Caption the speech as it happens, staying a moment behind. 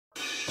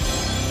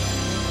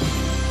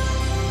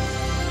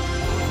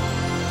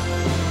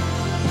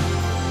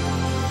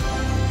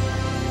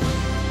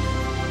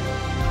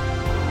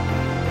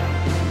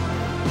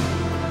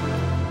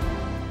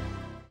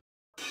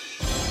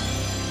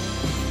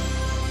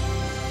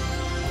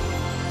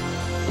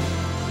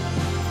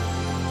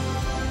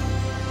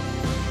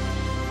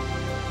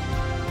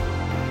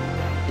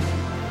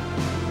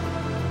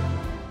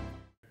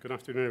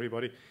afternoon,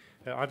 everybody.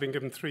 I've been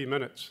given 3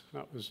 minutes.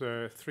 That was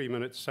 3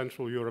 minutes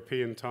Central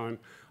European time.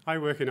 I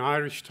work in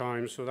Irish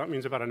time, so that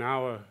means about an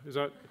hour.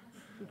 That's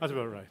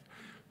about right.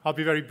 I'll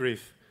be very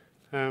brief.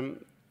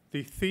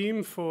 The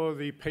theme for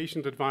the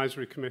Patient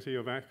Advisory Committee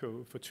of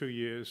ECCO for 2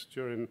 years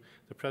during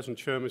the present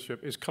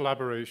chairmanship is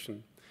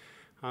collaboration.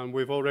 And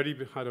we've already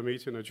had a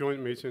meeting, a joint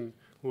meeting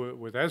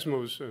with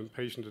ESMO's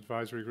Patient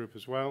Advisory Group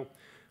as well.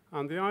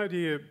 And the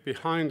idea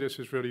behind this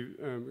is really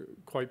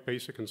quite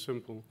basic and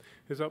simple,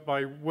 is that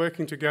by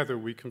working together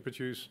we can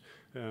produce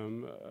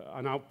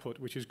an output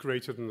which is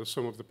greater than the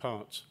sum of the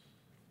parts.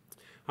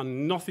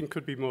 And nothing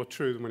could be more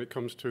true than when it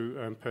comes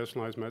to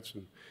personalized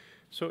medicine.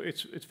 So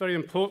it's very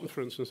important,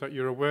 for instance, that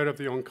you're aware of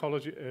the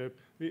oncology,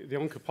 the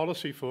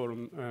Oncopolicy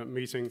Forum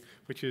meeting,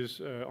 which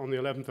is on the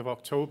 11th of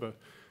October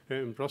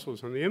in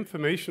Brussels. And the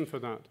information for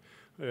that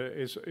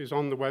is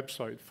on the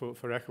website for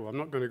ECCO. I'm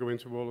not going to go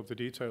into all of the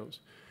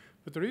details.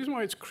 But the reason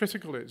why it's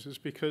critical is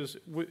because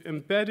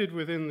embedded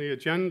within the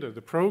agenda,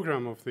 the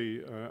program of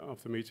the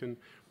meeting,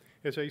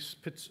 is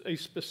a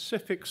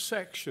specific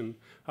section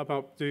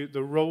about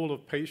the role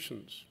of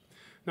patients.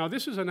 Now,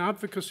 this is an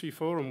advocacy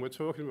forum we're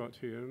talking about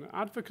here, and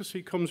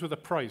advocacy comes with a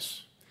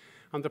price,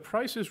 and the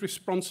price is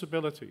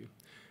responsibility.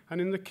 And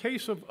in the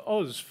case of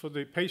us, for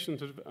the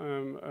patient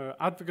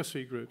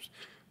advocacy groups,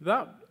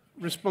 that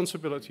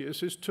responsibility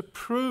is to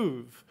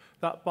prove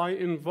that by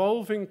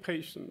involving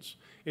patients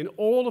in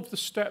all of the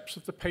steps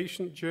of the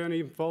patient journey,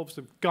 involves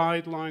the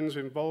guidelines,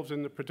 involved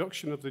in the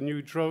production of the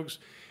new drugs,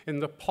 in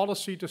the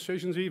policy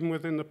decisions, even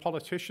within the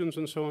politicians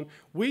and so on,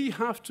 we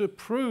have to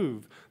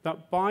prove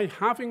that by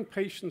having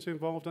patients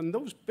involved on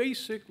those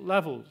basic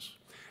levels,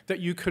 that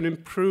you can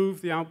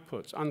improve the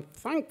outputs. And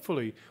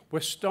thankfully,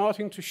 we're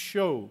starting to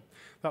show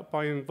that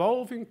by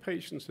involving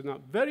patients in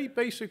that very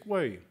basic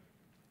way,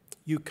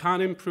 you can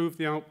improve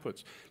the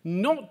outputs,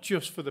 not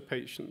just for the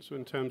patients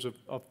in terms of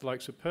the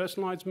likes of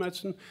personalized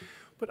medicine,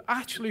 but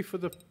actually for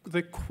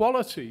the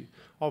quality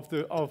of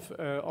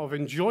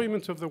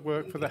enjoyment of the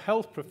work for the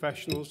health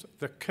professionals,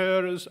 the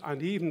carers,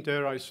 and even,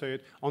 dare I say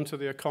it, onto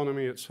the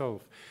economy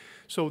itself.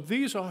 So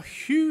these are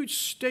huge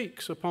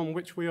stakes upon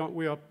which we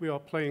are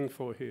playing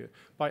for here,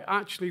 by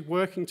actually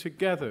working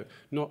together,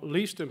 not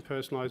least in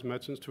personalized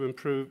medicines, to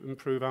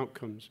improve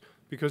outcomes,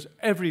 because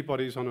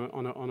everybody's on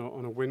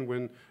a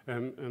win-win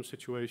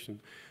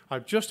situation.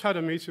 I've just had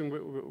a meeting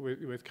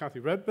with Kathy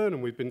Redburn,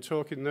 and we've been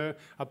talking there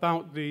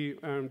about the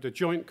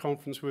joint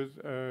conference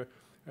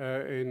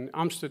in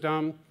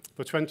Amsterdam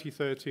for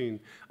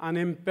 2013. And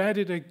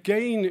embedded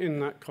again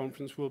in that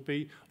conference will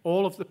be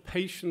all of the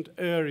patient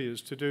areas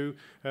to do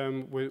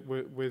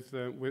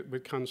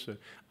with cancer.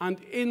 And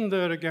in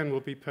there again will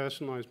be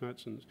personalized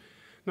medicines.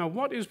 Now,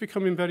 what is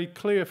becoming very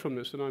clear from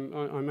this, and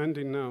I'm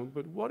ending now,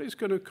 but what is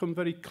going to come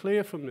very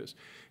clear from this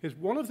is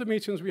one of the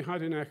meetings we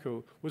had in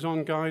ECCO was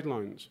on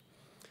guidelines.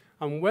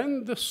 And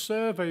when the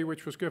survey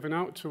which was given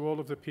out to all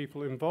of the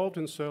people involved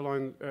in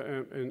guideline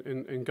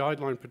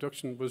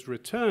production was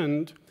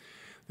returned,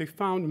 they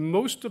found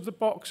most of the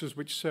boxes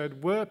which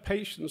said, were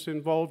patients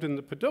involved in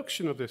the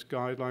production of this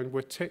guideline,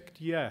 were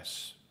ticked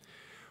yes.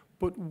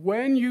 But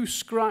when you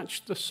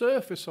scratched the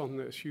surface on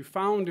this, you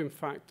found, in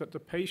fact, that the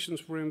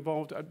patients were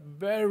involved at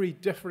very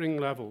differing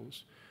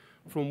levels.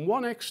 From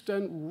one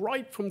extent,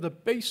 right from the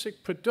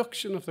basic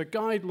production of the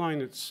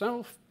guideline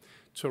itself,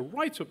 to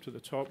right up to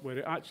the top, where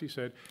it actually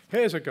said,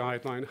 here's a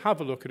guideline,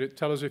 have a look at it,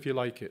 tell us if you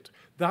like it.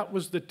 That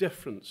was the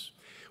difference.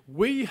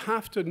 We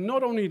have to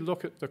not only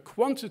look at the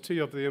quantity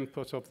of the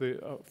input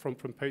from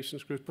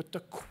patients groups, but the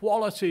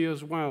quality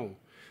as well,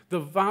 the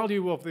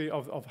value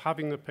of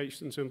having the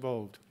patients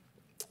involved.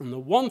 And the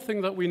one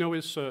thing that we know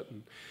is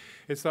certain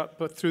is that,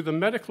 but through the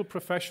medical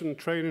profession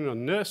training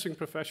and nursing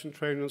profession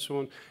training and so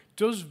on,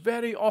 does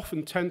very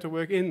often tend to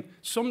work in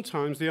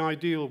sometimes the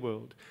ideal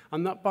world.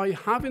 And that by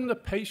having the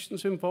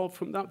patients involved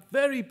from that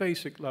very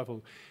basic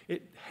level,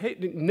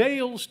 it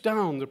nails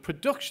down the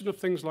production of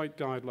things like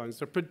guidelines,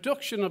 the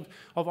production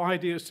of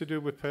ideas to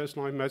do with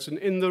personalized medicine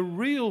in the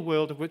real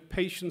world of which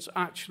patients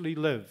actually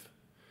live.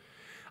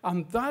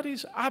 And that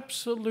is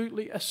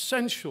absolutely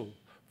essential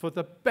for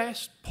the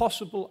best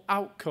possible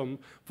outcome,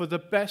 for the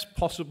best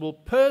possible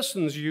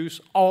person's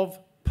use of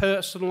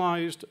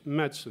personalized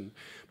medicine.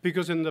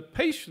 Because in the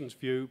patient's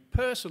view,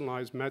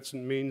 personalized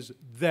medicine means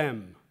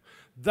them.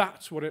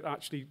 That's what it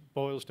actually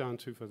boils down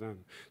to for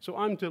them. So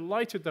I'm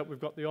delighted that we've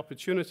got the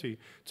opportunity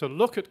to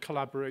look at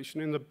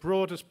collaboration in the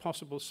broadest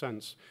possible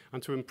sense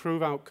and to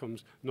improve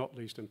outcomes, not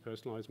least in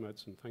personalized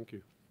medicine. Thank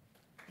you.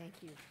 Thank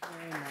you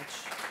very much.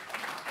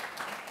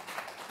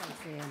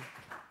 Thanks, Ian.